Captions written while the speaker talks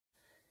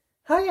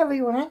Hi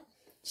everyone,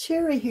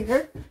 Sherry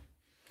here.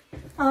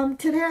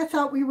 Today I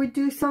thought we would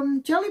do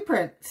some jelly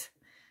prints.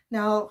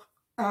 Now,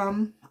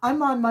 I'm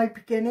on my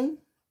beginning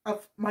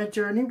of my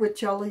journey with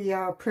jelly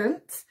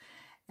prints,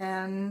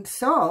 and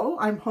so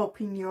I'm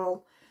hoping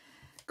you'll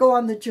go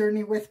on the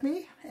journey with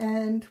me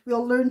and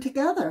we'll learn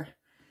together.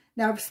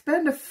 Now, I've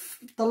spent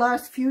the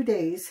last few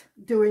days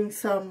doing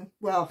some,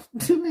 well,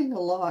 doing a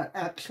lot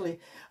actually.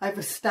 I have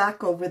a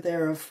stack over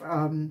there of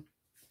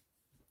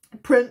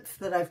prints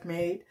that I've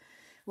made.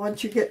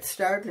 Once you get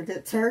started,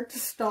 it's hard to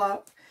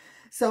stop.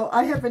 So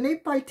I have an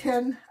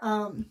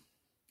 8x10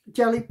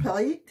 jelly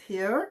plate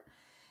here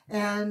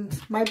and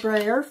my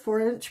brayer,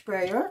 4-inch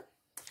brayer.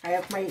 I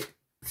have my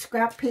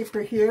scrap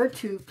paper here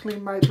to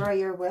clean my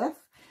brayer with.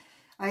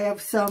 I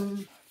have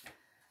some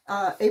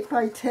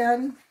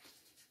 8x10,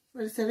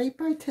 what is it,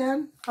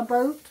 8x10,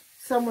 about,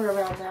 somewhere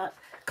around that,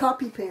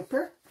 copy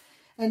paper.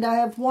 And I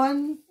have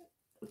a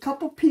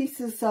couple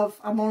pieces of,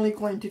 I'm only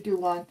going to do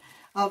one,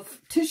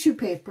 of tissue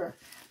paper.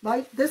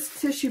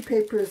 This tissue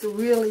paper is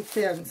really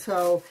thin,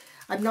 so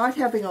I'm not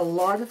having a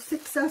lot of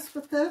success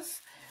with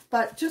this,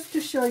 but just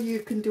to show you, you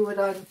can do it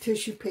on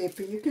tissue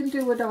paper. You can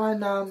do it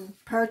on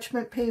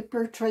parchment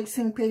paper,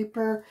 tracing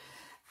paper,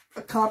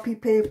 copy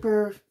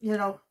paper, you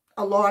know,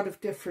 a lot of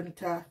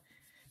different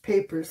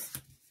papers.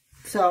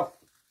 So,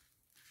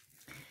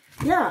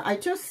 yeah, I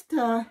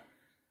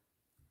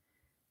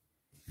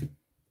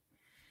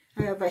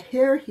have a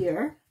hair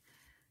here,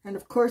 and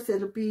of course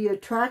it'll be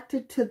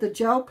attracted to the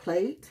gel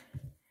plate,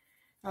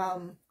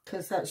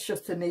 because that's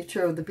just the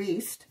nature of the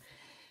beast.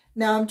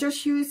 Now I'm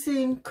just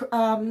using,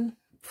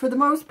 for the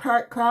most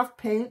part, craft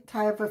paint.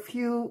 I have a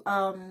few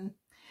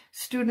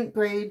student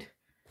grade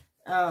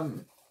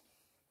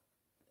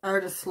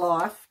Artist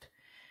Loft,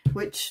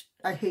 which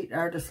I hate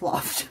Artist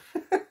Loft.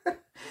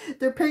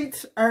 Their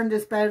paints aren't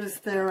as bad as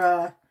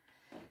their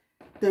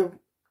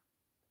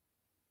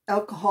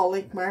alcohol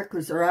ink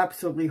markers are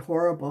absolutely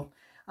horrible.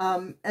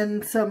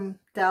 And some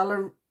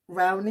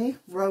Daler-Rowney,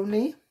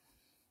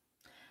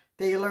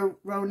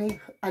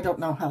 I don't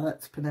know how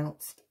that's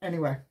pronounced.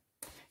 Anyway,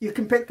 you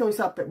can pick those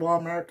up at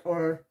Walmart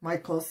or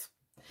Michael's.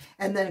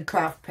 And then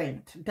craft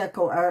paint,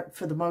 Deco art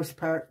for the most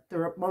part.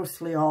 They're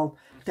mostly all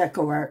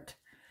Deco art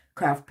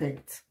craft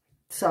paints.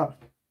 So,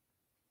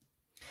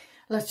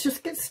 let's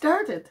just get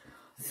started.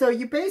 So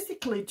you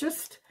basically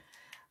just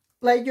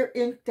lay your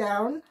ink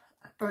down,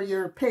 or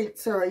your paint,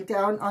 sorry,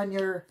 down on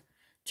your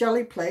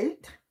jelly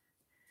plate.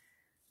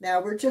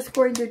 Now we're just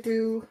going to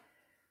do,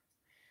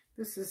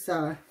 this is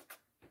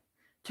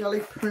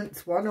Jelly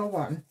Prints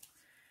 101.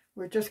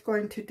 We're just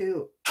going to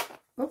do,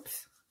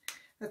 oops,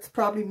 that's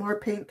probably more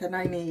paint than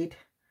I need.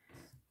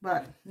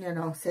 But, you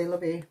know, c'est la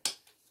vie.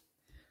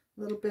 A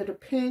little bit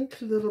of pink,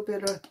 a little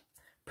bit of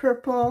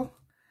purple.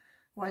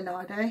 Why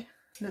not, eh?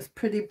 This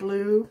pretty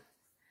blue,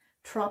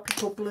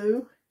 tropical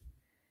blue.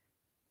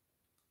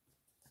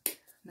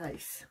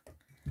 Nice.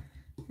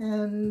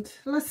 And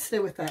let's stay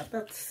with that.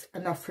 That's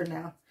enough for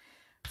now.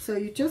 So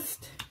you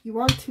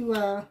want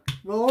to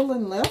roll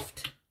and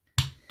lift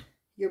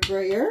your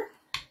brayer.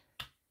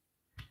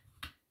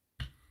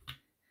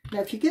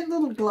 Now if you get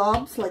little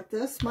globs like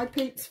this, my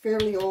paint's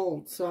fairly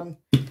old, so I'm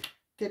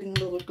getting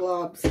little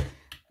globs.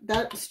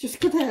 That's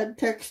just going to add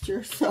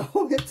texture, so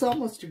it's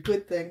almost a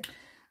good thing.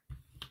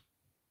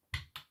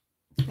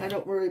 I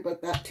don't worry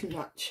about that too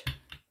much.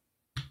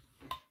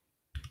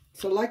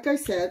 So like I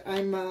said,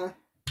 I'm a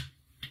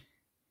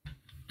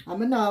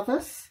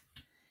novice,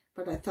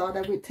 but I thought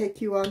I would take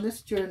you on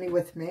this journey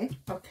with me.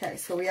 Okay,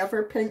 so we have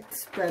our paint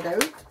spread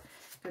out.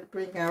 Going to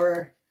bring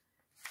our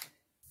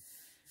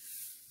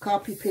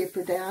copy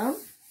paper down.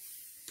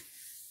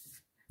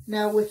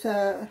 Now with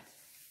a,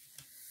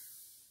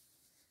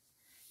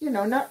 you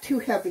know, not too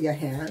heavy a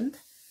hand.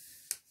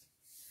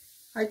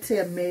 I'd say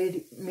a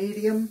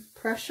medium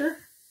pressure.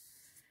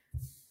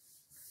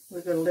 We're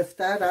going to lift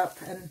that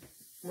up, and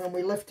when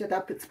we lift it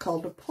up, it's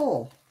called a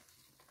pull.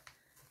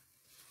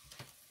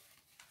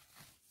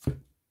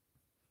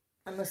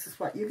 And this is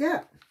what you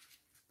get.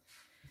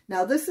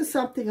 Now this is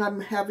something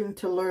I'm having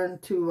to learn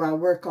to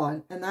work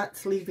on, and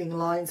that's leaving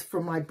lines for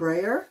my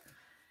brayer.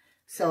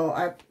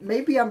 So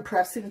maybe I'm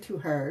pressing too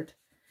hard.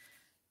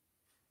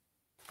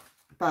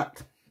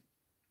 But,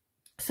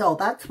 so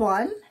that's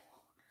one.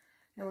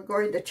 And we're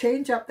going to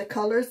change up the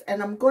colors,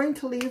 and I'm going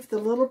to leave the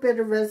little bit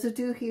of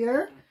residue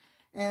here.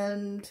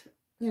 And,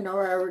 you know,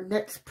 our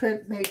next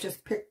print may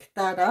just pick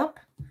that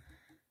up.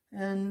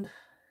 And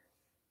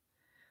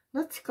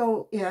let's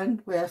go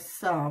in with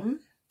some,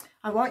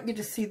 I want you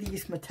to see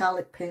these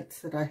metallic paints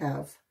that I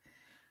have.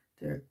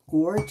 They're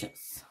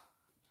gorgeous.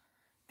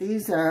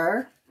 These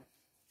are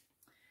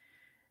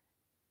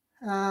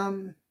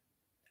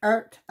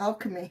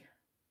Alchemy.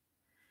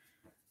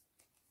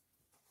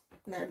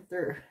 Now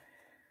they're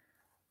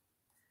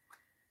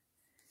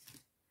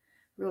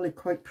really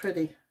quite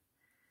pretty.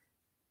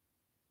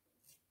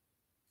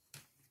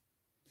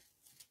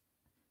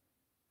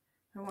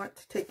 I want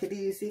to take it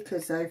easy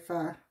because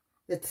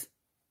it's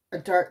a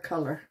dark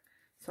color,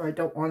 so I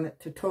don't want it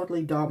to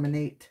totally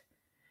dominate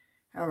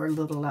our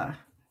little,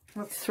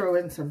 let's throw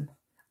in some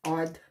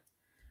odd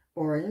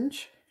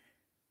orange.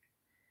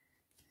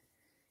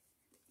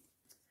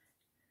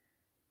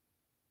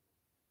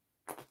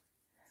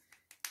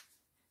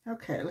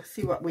 Okay, let's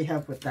see what we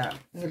have with that.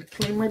 I'm going to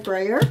clean my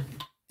brayer.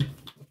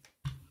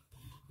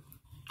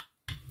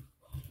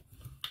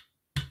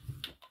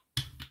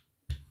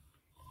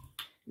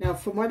 Now,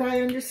 from what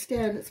I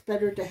understand, it's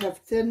better to have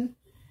thin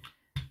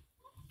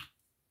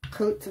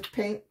coats of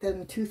paint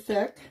than too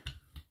thick.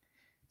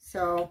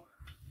 So,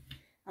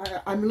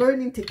 I'm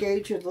learning to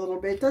gauge it a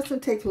little bit. It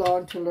doesn't take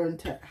long to learn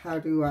how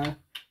to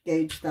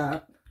gauge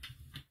that.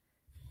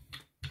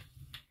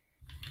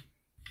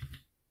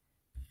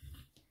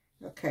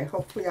 Okay,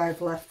 hopefully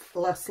I've left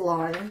less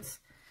lines.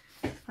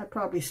 I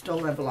probably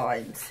still have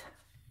lines.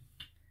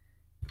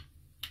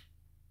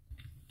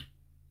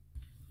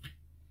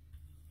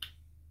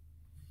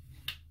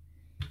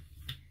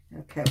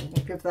 Okay,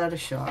 we'll give that a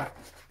shot.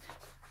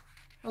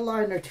 A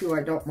line or two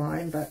I don't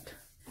mind, but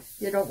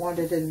you don't want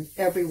it in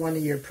every one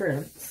of your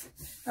prints.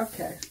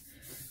 Okay,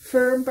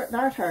 firm but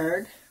not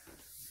hard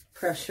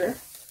pressure.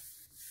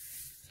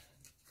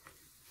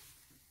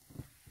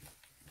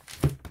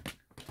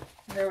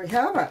 There we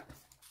have it.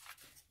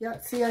 Yeah,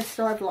 see, I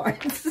still have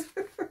lines.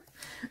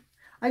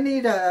 I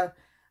need a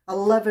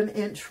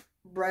 11-inch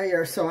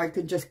brayer so I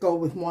could just go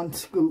with one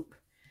scoop.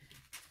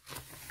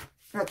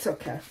 That's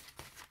okay.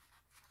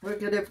 We're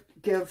going to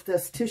give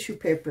this tissue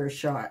paper a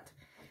shot.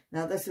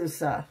 Now this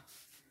is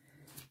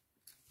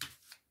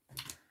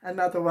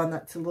another one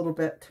that's a little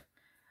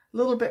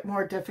bit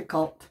more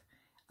difficult.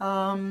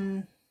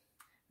 Now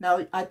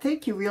I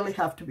think you really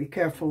have to be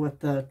careful with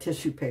the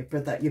tissue paper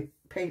that your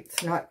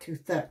paint's not too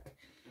thick,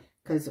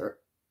 because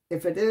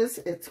if it is,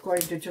 it's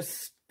going to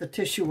just, the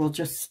tissue will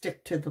just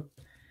stick to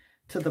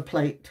the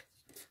plate.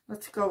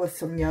 Let's go with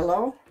some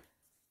yellow.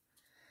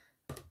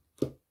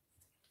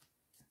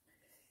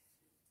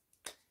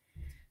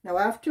 Now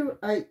after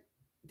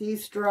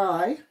these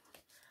dry,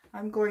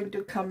 I'm going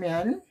to come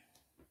in.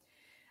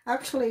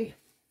 Actually,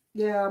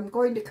 yeah, I'm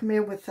going to come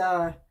in with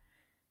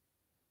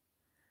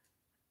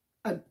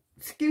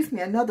excuse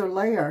me, another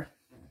layer.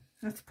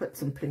 Let's put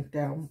some pink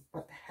down.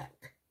 What the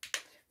heck?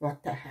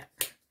 What the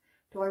heck?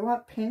 Do I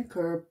want pink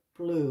or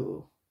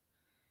blue?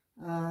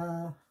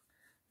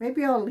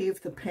 Maybe I'll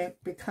leave the pink,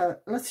 because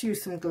let's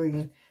use some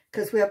green,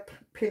 because we have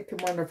pink in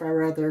one of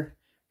our other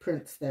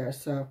prints there.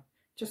 So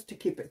just to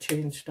keep it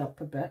changed up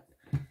a bit.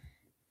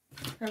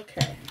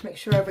 Okay, make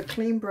sure I have a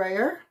clean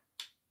brayer.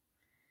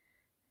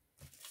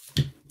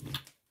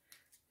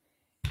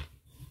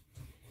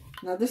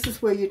 Now this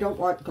is where you don't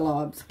want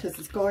globs, because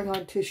it's going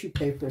on tissue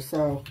paper,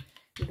 so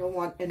you don't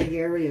want any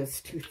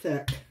areas too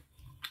thick.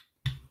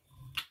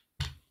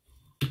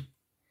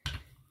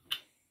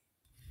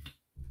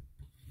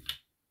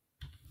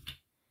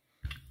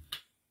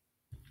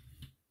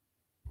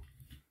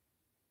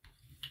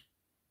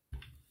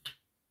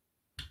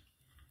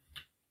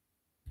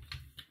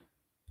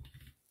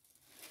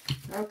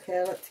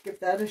 Okay, let's give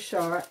that a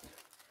shot.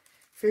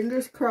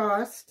 Fingers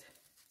crossed.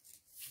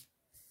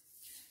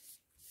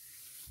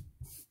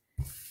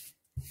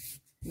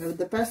 Now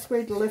the best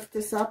way to lift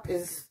this up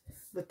is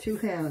with two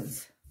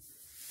hands.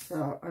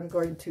 So I'm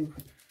going to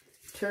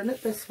turn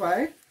it this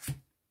way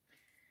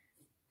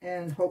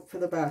and hope for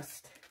the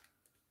best.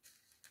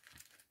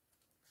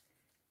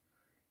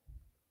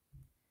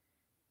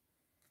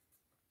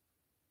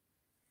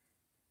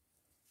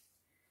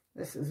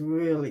 This is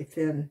really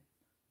thin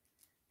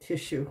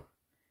tissue.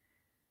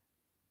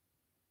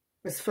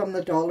 It's from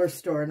the dollar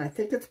store, and I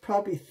think it's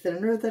probably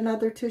thinner than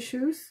other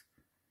tissues,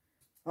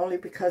 only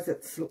because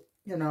it's,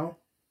 you know,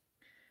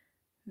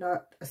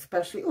 not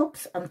especially,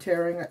 oops, I'm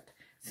tearing it.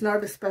 It's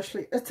not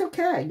especially, it's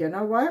okay, you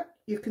know what?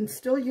 You can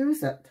still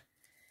use it.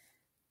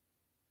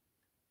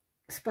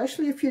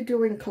 Especially if you're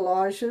doing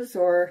collages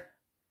or,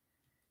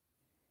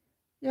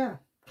 yeah,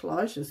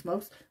 collages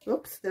most,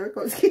 oops, there it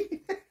goes.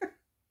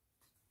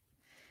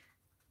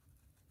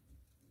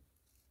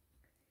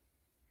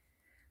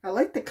 I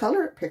like the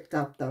color it picked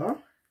up, though.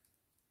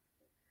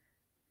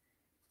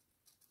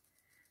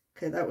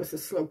 Okay, that was a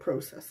slow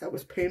process. That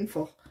was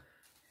painful.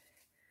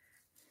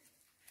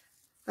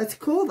 That's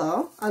cool,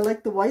 though. I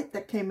like the white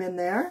that came in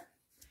there.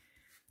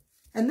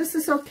 And this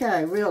is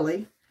okay,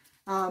 really,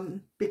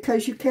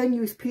 because you can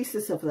use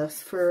pieces of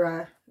this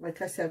for,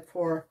 like I said,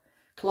 for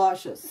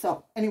collages.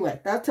 So, anyway,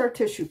 that's our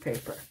tissue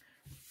paper.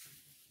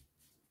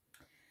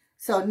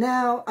 So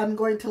now I'm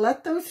going to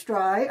let those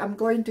dry. I'm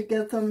going to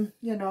give them,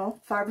 you know,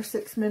 5 or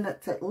 6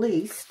 minutes at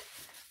least.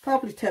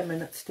 Probably 10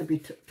 minutes to be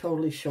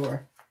totally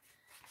sure.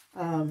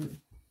 And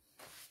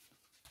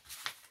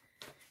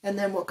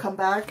then we'll come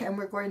back and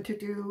we're going to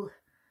do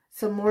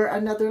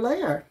another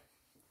layer.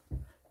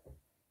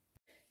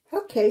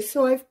 Okay,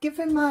 so I've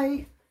given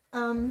my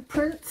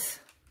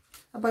prints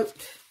about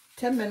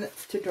 10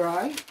 minutes to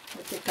dry.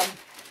 I think I'm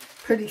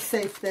pretty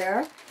safe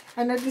there.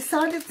 And I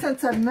decided,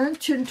 since I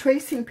mentioned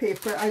tracing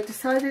paper, I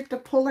decided to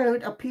pull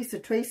out a piece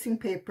of tracing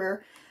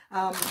paper.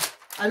 I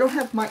don't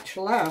have much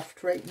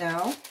left right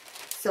now,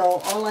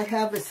 so all I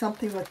have is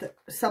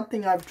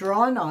something I've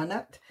drawn on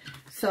it.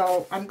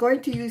 So I'm going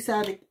to use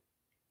that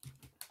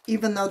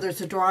even though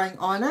there's a drawing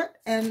on it,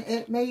 and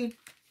it may,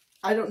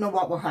 I don't know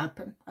what will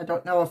happen. I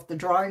don't know if the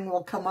drawing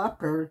will come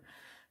up or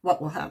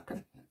what will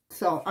happen.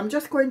 So I'm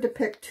just going to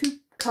pick 2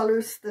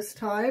 colors this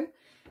time,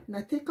 and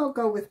I think I'll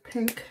go with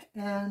pink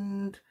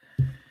and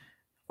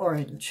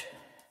orange.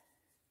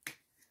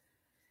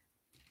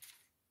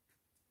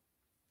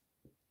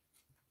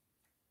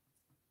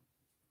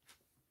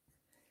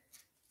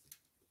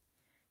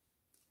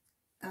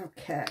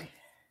 Okay,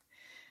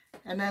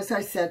 and as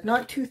I said,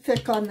 not too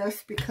thick on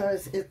this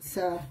because it's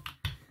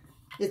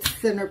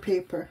thinner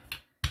paper.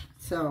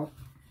 So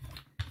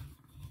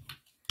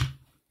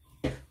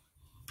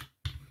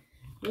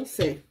we'll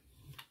see.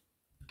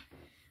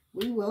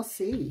 We will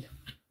see.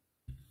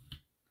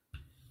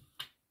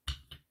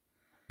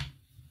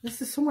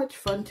 This is so much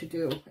fun to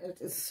do. It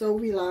is so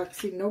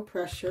relaxing, no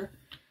pressure,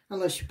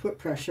 unless you put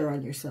pressure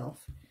on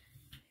yourself.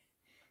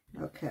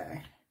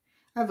 Okay.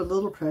 I have a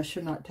little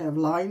pressure not to have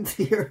lines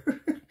here.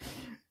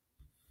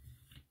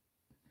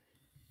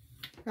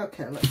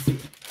 Okay, let's see.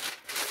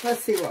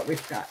 Let's see what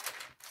we've got.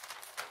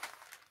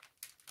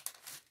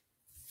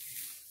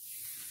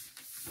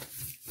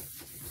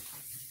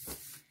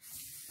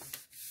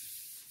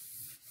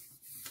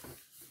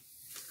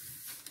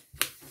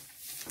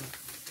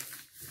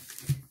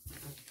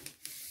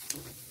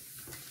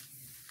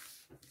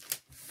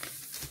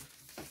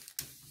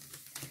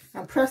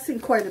 I'm pressing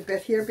quite a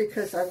bit here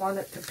because I want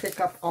it to pick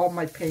up all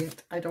my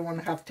paint. I don't want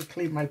to have to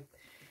clean my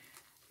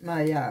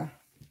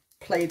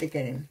plate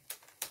again.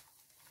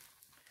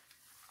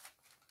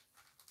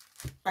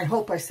 I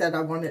hope I said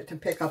I want it to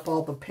pick up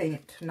all the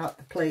paint, not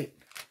the plate.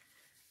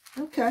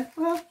 Okay,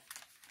 well,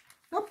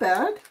 not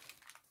bad.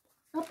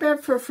 Not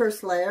bad for a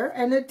first layer.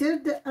 And it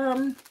did,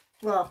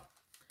 well,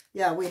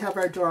 yeah, we have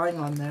our drawing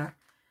on there.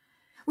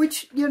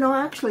 Which, you know,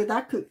 actually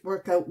that could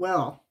work out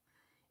well.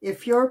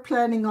 If you're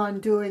planning on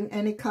doing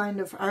any kind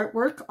of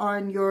artwork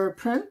on your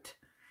print,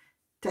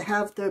 to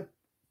have the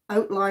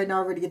outline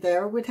already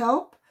there would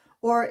help.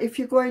 Or if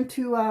you're going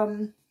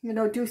to, you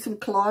know, do some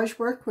collage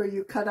work where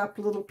you cut up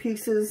little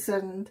pieces,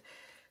 and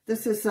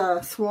this is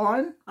a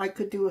swan. I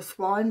could do a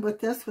swan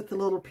with this, with the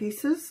little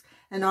pieces,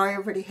 and I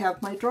already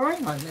have my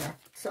drawing on there.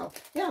 So,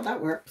 yeah,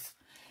 that works.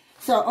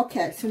 So,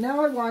 okay, so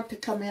now I want to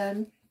come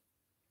in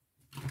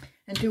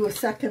and do a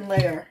second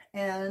layer,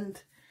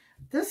 and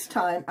this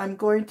time I'm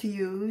going to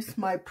use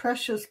my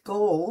precious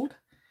gold.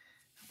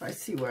 If I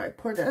see where I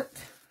put it.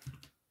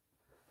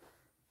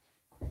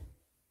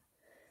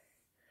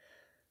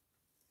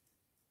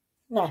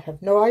 I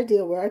have no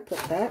idea where I put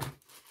that.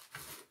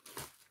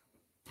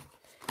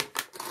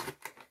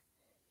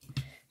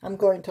 I'm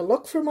going to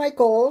look for my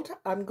gold.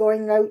 I'm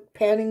going out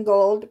panning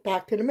gold.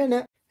 Back in a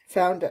minute.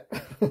 Found it.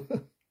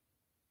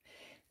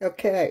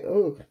 Okay.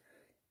 Ooh.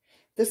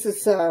 This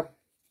is a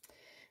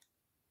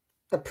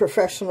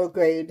professional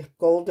grade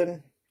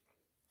golden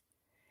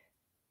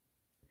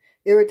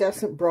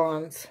iridescent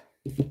bronze.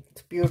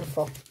 It's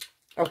beautiful.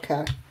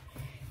 Okay.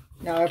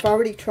 Now I've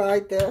already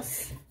tried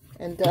this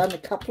and done a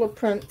couple of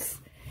prints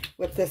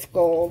with this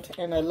gold,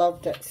 and I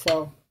loved it,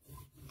 so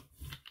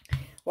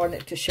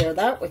wanted to share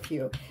that with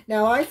you.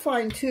 Now I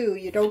find too,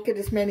 you don't get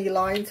as many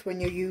lines when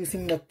you're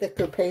using the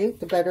thicker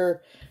paint, the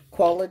better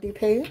quality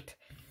paint,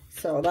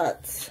 so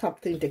that's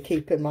something to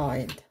keep in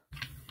mind.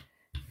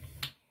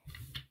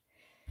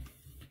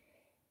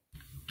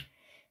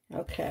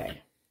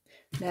 Okay,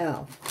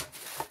 now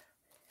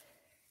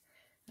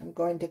I'm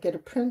going to get a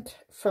print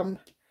from,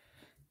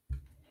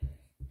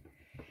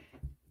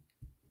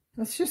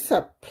 it's just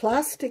a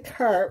plastic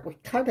heart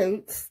with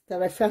cutouts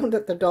that I found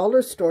at the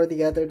dollar store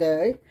the other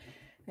day,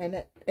 and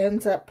it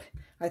ends up,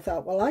 I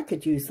thought, well, I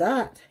could use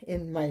that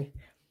in my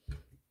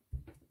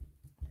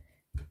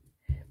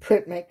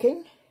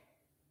printmaking.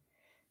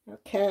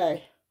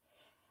 Okay,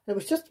 it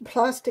was just a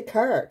plastic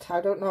heart.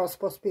 I don't know, it's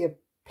supposed to be a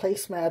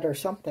placemat or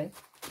something.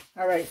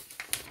 All right,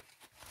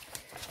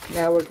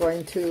 now we're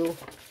going to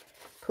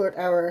put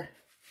our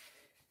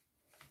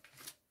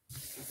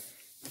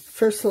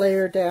first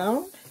layer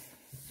down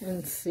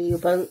and see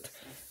about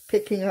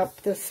picking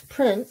up this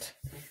print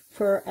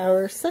for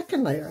our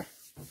second layer.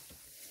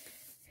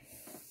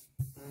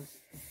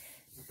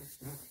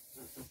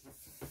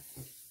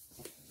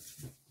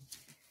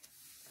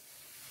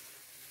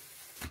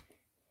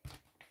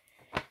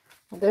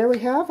 There we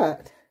have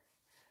it.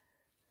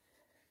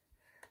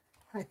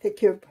 I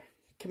think you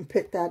can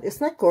pick that. Isn't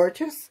that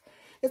gorgeous?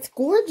 It's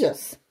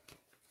gorgeous.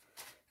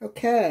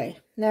 Okay,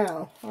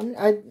 now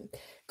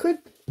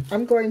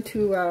I'm going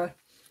to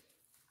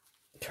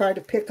try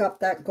to pick up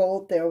that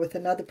gold there with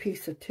another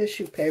piece of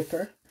tissue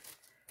paper,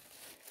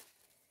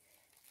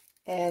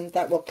 and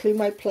that will clean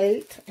my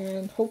plate,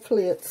 and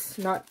hopefully it's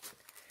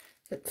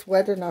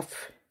wet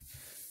enough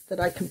that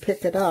I can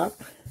pick it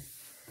up.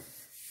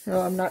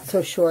 No, I'm not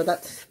so sure.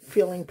 That's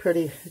feeling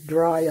pretty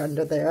dry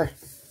under there.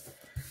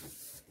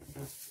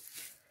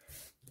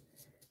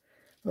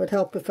 It would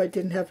help if I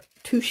didn't have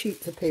 2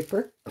 sheets of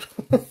paper.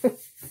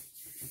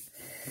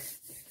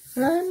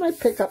 I might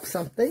pick up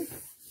something.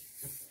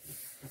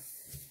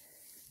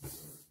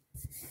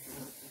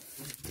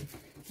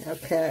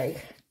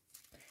 Okay.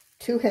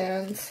 2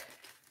 hands.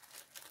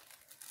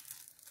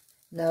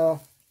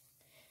 No.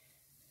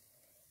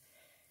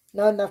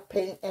 Not enough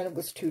paint, and it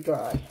was too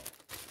dry.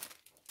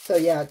 So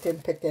yeah, it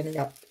didn't pick any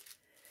up.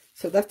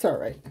 So that's all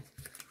right.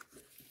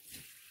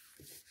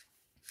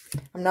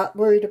 I'm not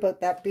worried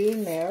about that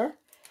being there.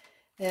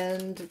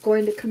 And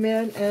going to come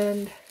in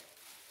and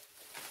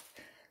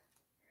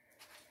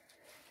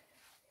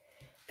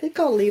I think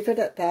I'll leave it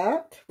at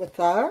that, with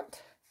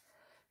that.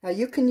 Now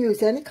you can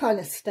use any kind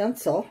of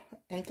stencil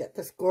and get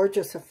this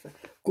gorgeous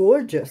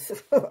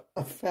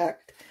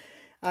effect.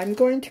 I'm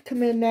going to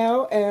come in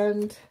now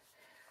and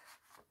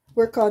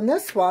work on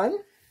this one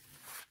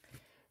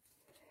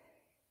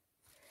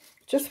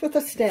just with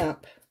a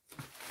stamp.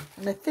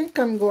 And I think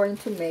I'm going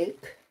to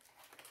make,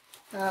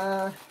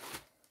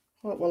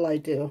 what will I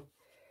do?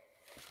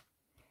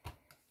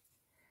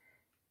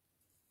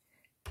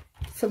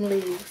 Some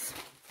leaves.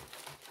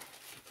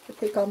 I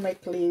think I'll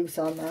make leaves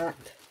on that.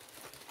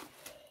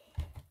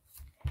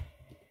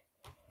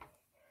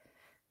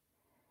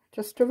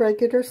 Just a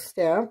regular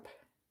stamp.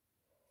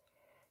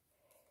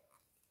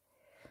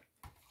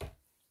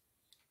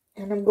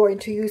 And I'm going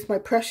to use my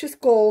precious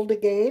gold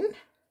again.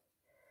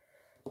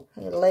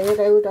 And lay it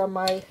out on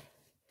my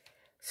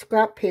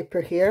scrap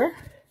paper here.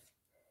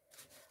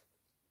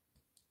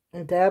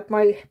 And dab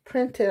my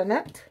print in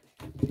it.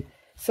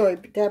 Sorry,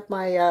 dab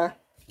my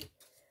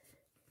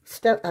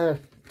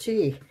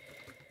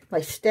my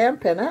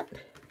stamp in it.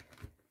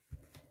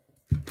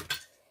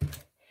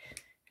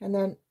 And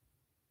then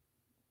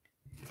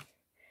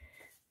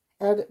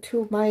add it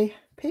to my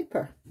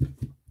paper.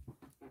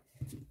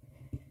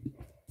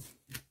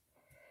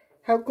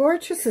 How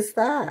gorgeous is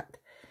that?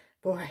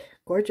 Boy,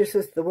 gorgeous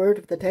is the word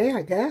of the day,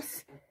 I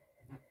guess.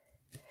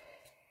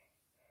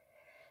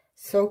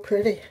 So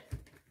pretty.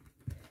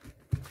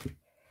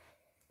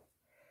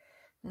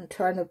 I'm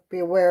trying to be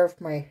aware of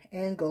my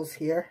angles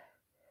here.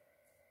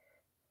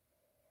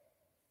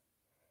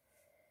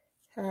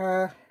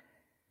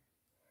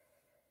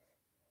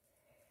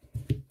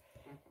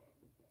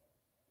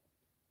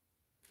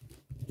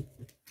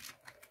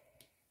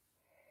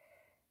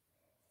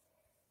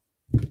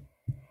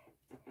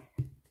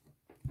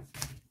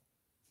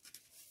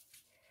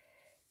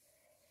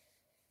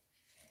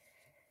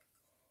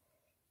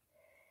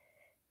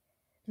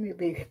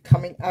 Maybe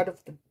coming out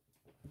of the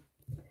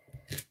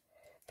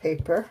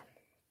paper.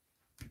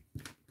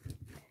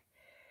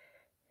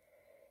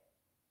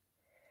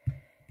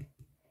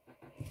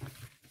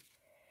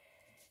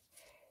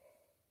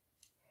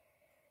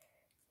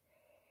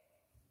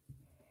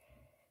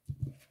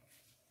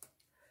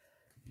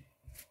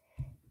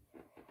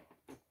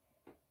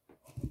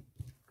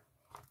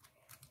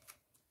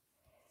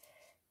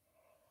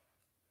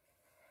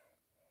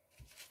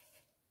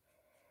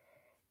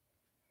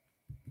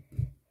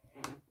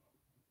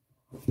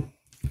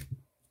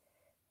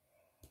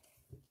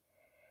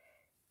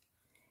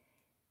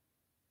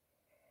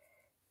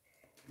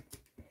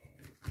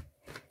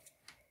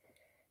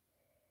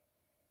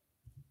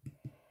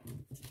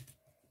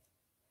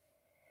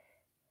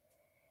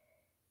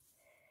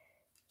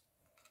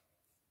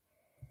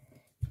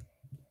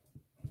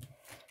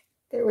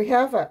 There we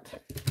have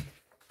it.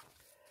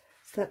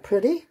 Is that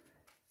pretty?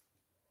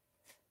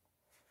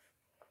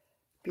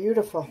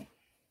 Beautiful.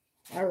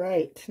 All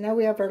right, now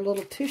we have our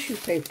little tissue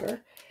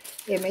paper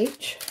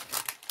image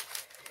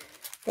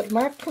that I'm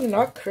actually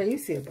not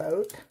crazy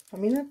about. I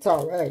mean, it's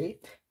all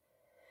right.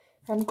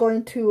 I'm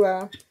going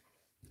to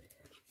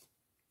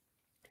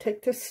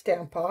take this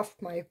stamp off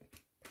my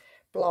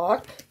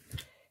block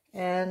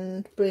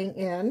and bring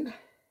in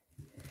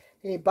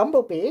a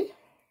bumblebee.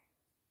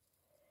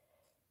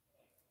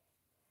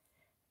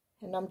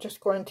 And I'm just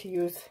going to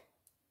use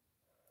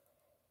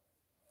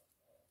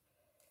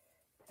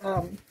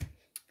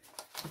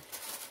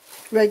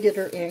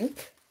regular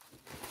ink.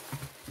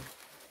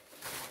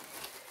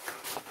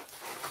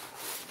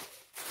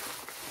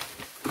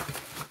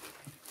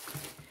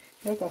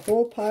 I have a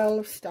whole pile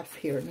of stuff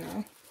here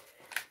now.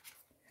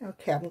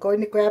 Okay, I'm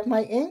going to grab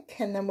my ink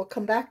and then we'll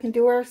come back and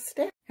do our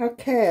stamp.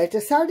 Okay, I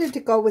decided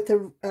to go with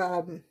the,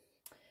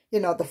 you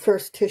know, the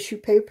first tissue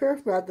paper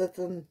rather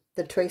than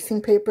the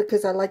tracing paper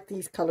because I like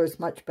these colors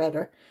much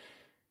better.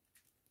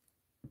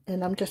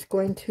 And I'm just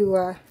going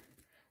to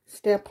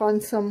stamp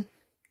on some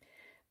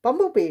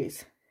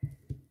bumblebees.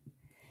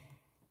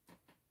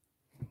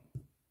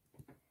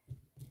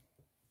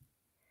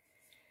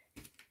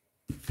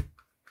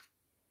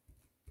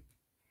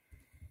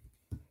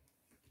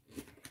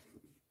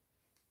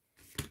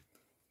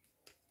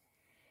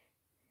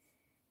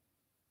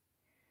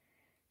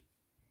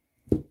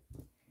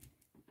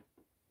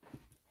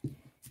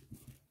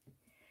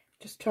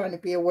 Just trying to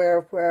be aware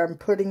of where I'm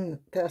putting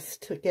this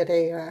to get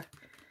a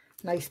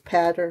nice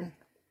pattern.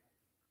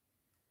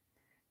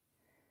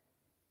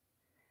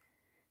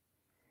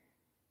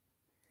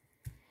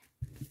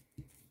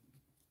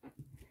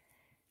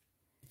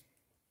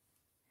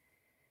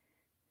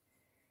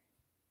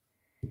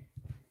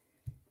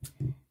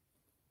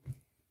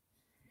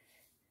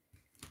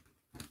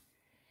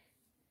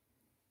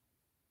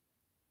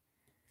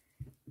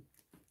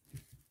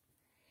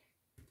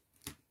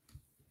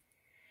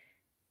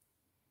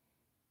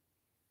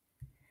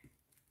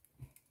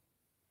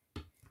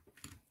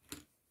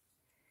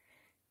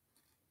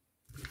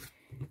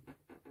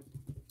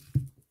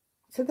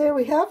 So there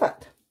we have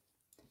it.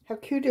 How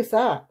cute is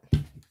that?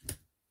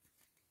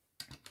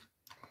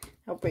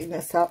 I'll bring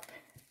this up,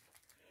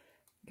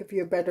 give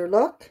you a better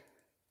look.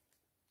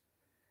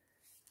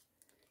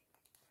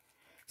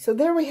 So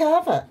there we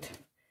have it.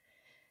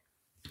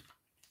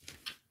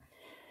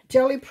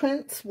 Jelly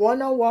Prints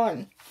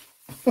 101.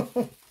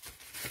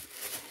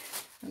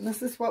 And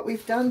this is what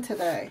we've done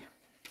today.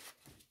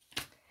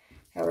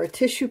 Our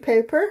tissue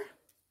paper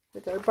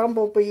with our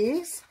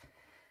bumblebees,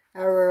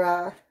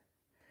 our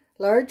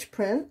large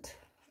print,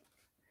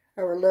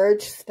 our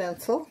large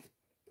stencil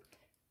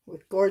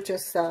with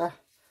gorgeous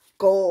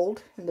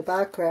gold in the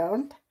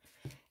background,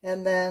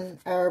 and then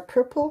our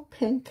purple,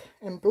 pink,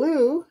 and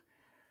blue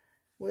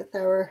with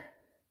our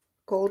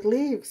gold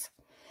leaves.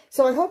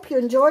 So I hope you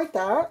enjoyed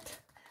that.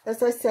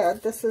 As I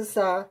said, this is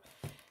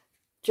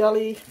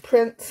Jelly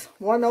Prints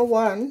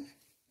 101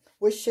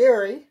 with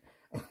Sherry,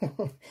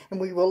 and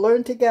we will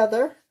learn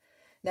together.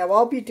 Now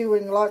I'll be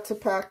doing lots of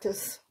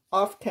practice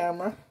off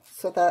camera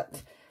so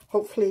that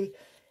hopefully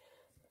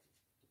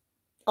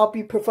I'll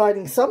be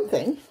providing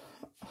something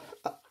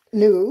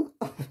new.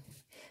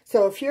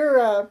 So if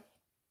you're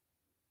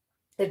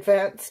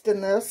advanced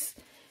in this,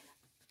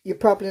 you're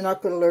probably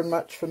not going to learn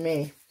much from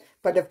me.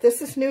 But if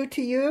this is new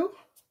to you,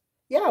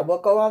 yeah, we'll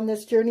go on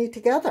this journey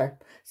together.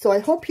 So I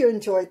hope you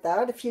enjoyed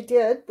that. If you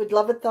did, we'd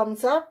love a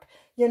thumbs up.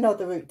 You know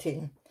the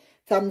routine.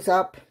 Thumbs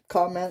up,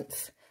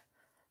 comments,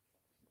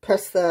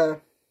 press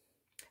the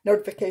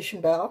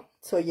notification bell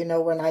so you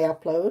know when I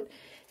upload,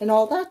 and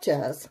all that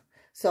jazz.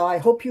 So I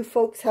hope you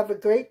folks have a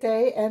great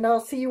day, and I'll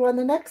see you on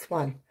the next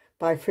one.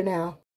 Bye for now.